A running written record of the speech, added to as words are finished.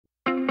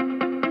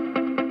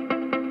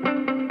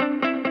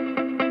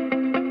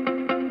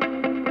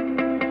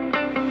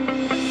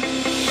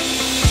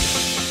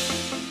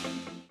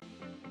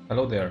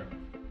Hello there.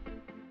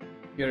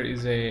 Here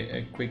is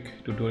a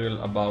quick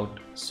tutorial about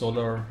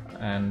solar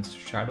and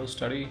shadow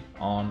study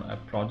on a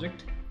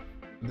project.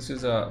 This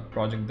is a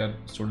project that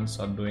students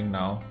are doing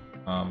now,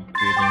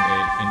 creating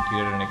an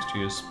interior and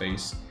exterior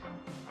space.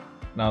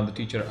 Now the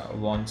teacher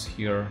wants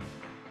here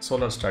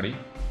solar study,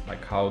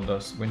 like how the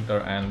winter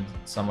and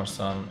summer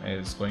sun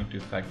is going to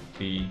affect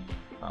the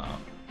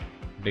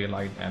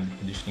daylight and the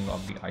positioning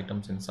of the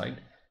items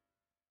inside.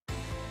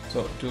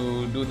 So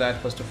to do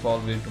that, first of all,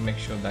 we need to make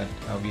sure that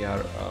we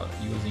are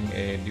using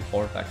a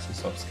default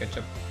axis of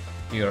Sketchup.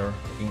 Here,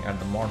 looking at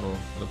the model,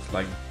 looks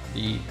like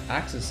the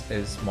axis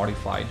is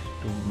modified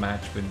to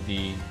match with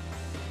the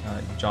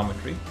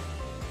geometry.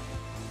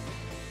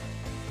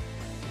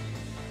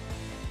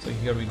 So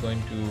here we're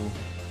going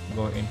to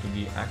go into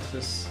the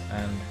axis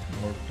and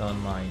we'll turn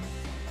my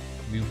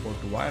viewport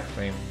to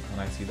wireframe,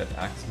 and I see that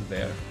axis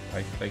there.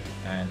 Right click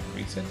and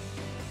reset.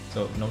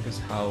 So notice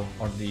how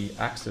on the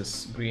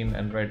axis green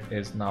and red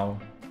is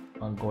now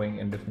going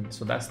in different.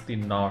 So that's the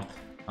north.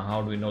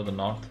 How do we know the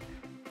north?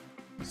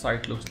 The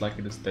site looks like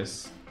it is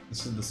this.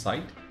 This is the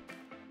site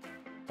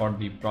for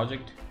the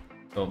project.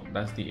 So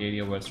that's the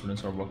area where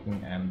students are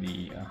working and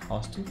the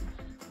hostel.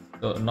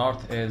 So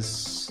north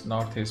is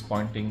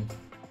pointing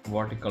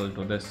vertical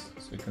to this.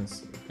 So you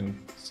can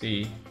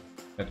see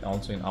that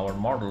also in our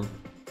model,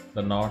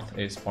 the north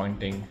is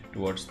pointing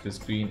towards this,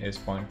 green is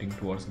pointing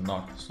towards the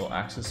north. So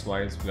axis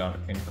wise we are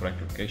in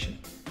correct location.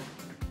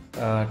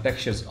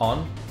 Textures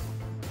on.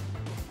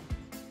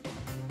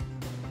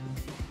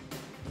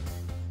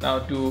 Now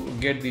to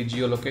get the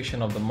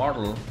geolocation of the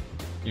model,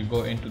 you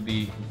go into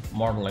the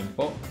model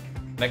info.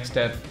 Next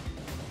step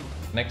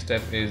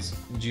is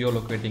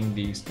geolocating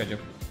the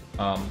Sketchup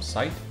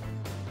site.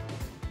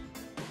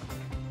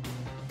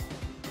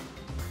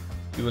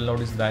 You will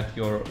notice that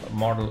your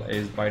model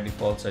is by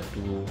default set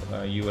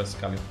to US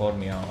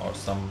California or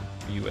some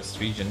US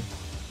region,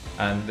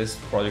 and this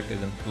project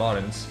is in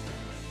Florence,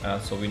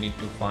 so we need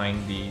to find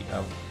the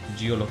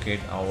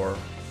geolocate our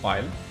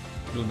file.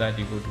 To do that,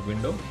 you go to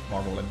Window,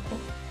 Model Info.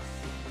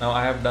 Now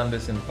I have done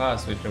this in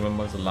past, which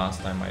remembers the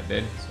last time I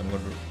did, so I'm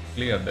going to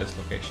clear this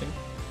location.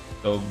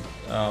 So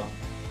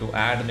to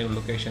add a new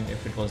location,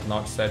 if it was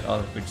not set or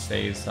if it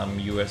says some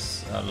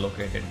US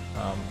located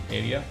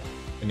area,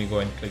 then you go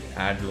and click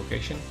add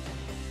location,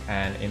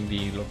 and in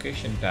the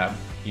location tab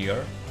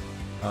here,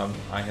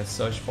 I have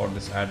searched for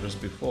this address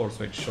before,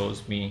 so it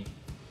shows me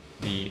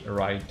the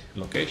right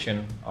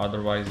location.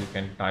 Otherwise you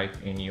can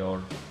type in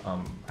your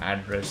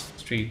address,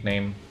 street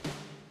name,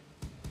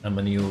 and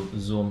when you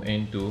zoom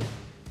into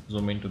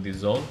the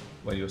zone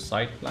where your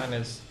site plan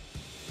is.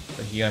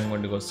 So here I'm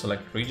going to go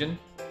select region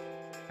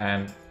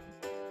and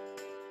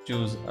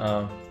choose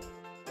a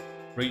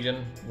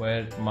region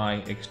where my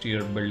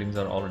exterior buildings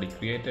are already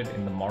created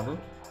in the model.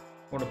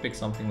 I'm going to pick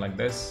something like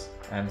this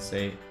and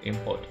say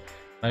import.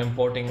 Now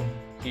importing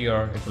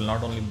here, it will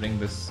not only bring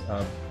this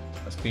a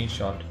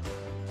screenshot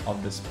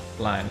of this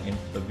plan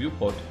into the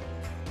viewport,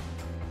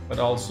 but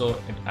also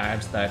it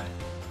adds that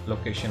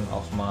location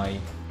of my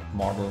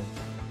model,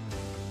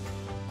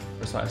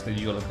 precisely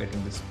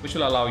geolocating this, which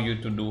will allow you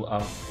to do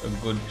a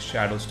good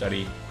shadow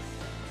study.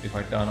 If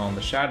I turn on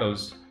the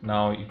shadows,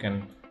 now you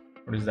can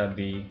notice that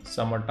the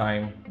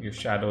summertime your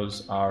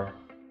shadows are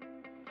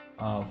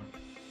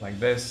like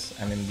this,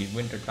 and in the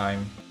winter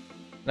time.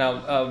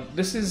 Now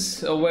this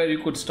is where you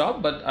could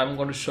stop, but I'm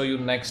going to show you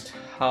next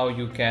how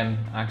you can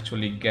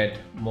actually get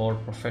more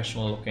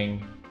professional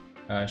looking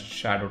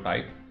shadow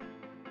type.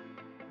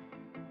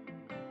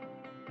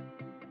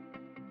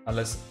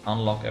 Let's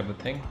unlock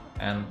everything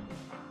and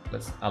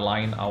let's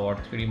align our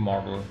 3D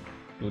model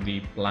to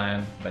the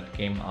plan that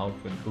came out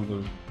with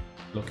Google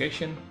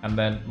location, and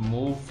then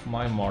move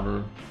my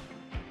model,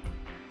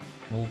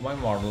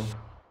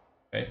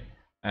 okay,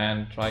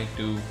 and try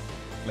to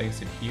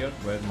place it here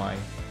where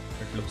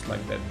it looks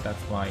like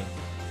that's my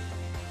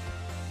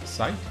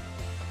site.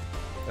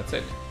 That's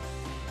it.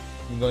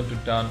 I'm going to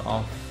turn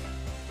off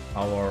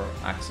our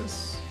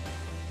axis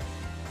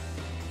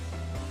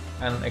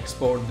and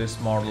export this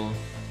model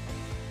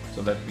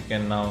so that we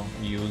can now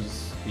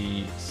use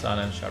the sun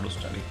and shadow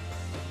study.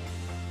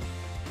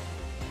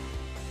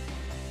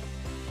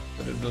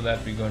 So to do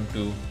that, we're going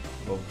to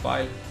go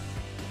File,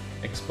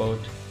 Export,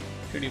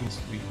 3D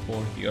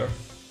V4 here,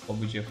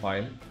 OBJ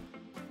file,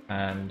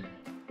 and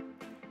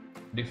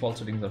default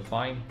settings are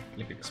fine.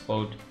 Click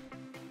Export.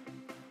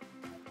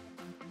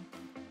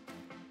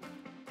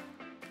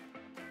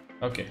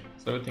 Okay,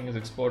 so everything is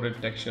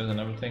exported, textures and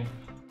everything.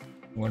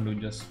 I'm going to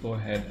just go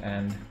ahead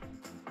and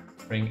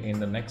bring in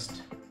the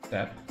next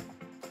step.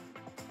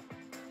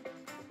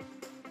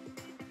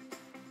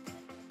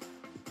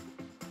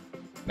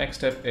 Next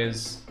step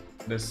is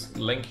this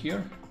link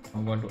here.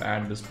 I'm going to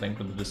add this link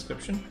to the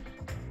description,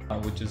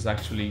 which is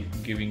actually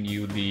giving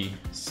you the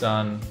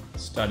sun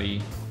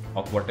study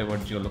of whatever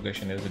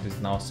geolocation is. It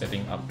is now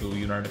setting up to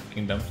United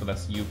Kingdom, so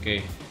that's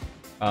UK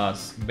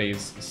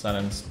based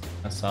sun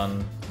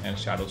and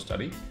shadow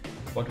study.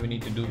 What we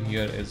need to do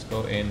here is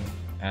go in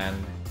and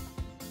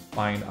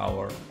find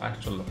our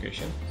actual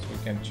location. So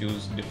we can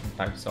choose different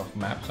types of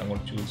maps. I'm going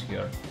to choose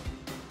here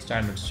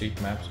standard street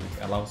maps,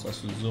 which allows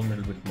us to zoom a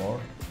little bit more.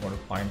 I want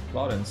to find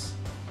Florence,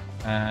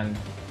 and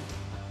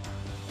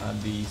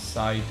the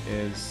site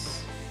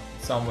is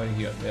somewhere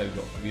here. There you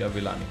go, Via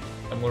Villani.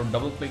 I'm going to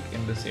double click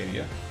in this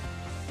area,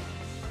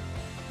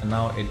 and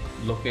now it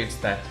locates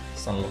that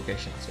sun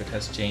location. So it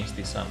has changed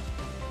the sun.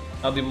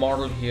 Now the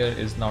model here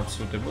is not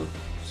suitable,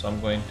 so I'm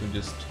going to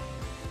just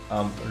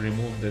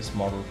remove this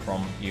model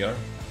from here.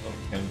 So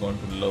we can go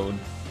into load.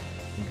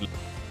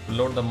 To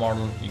load the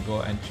model, you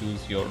go and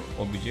choose your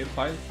OBJ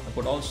file. I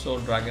could also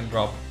drag and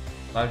drop.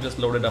 I've just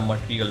loaded a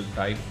material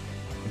type,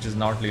 which is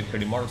not really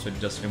 3D model, so it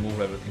just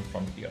removed everything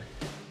from here.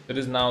 It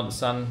is now, the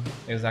sun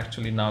is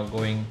actually now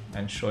going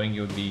and showing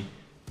you the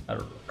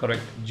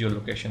correct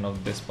geolocation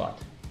of this part.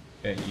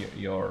 Okay,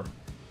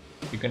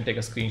 you can take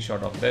a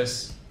screenshot of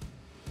this.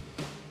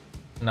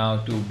 Now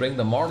to bring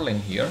the model in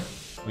here,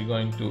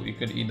 you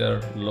could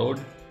either load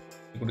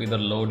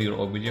your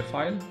OBJ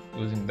file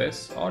using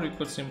this, or you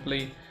could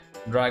simply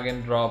drag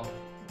and drop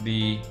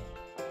the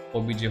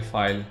OBJ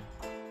file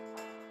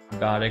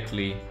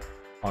directly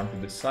onto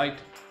the site.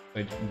 So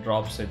it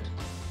drops it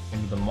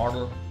into the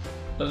model.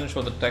 It doesn't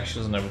show the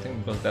textures and everything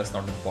because that's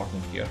not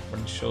important here, but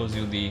it shows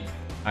you the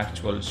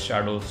actual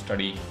shadow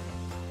study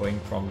going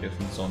from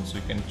different zones. So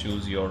you can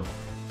choose your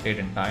date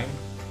and time.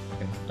 I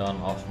can turn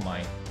off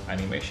my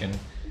animation,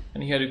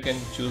 and here you can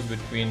choose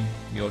between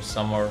your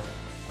summer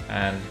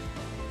and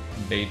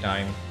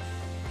daytime,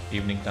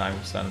 evening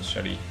time sun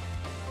study,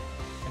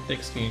 and take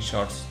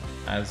screenshots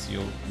as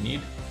you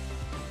need.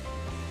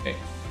 Okay,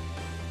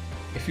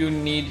 if you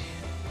need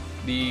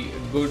the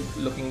good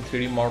looking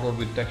 3D model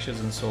with textures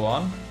and so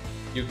on,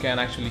 you can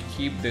actually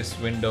keep this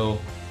window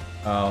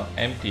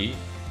empty,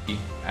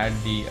 add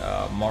the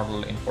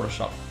model in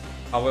Photoshop.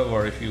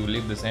 However, if you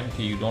leave this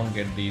empty, you don't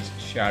get these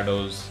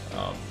shadows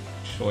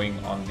showing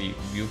on the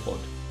viewport.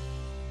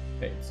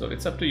 Okay, so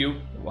it's up to you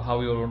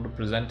how you want to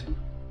present,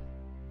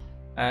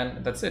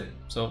 and that's it.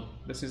 So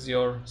this is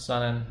your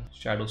sun and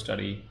shadow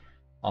study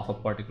of a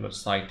particular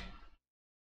site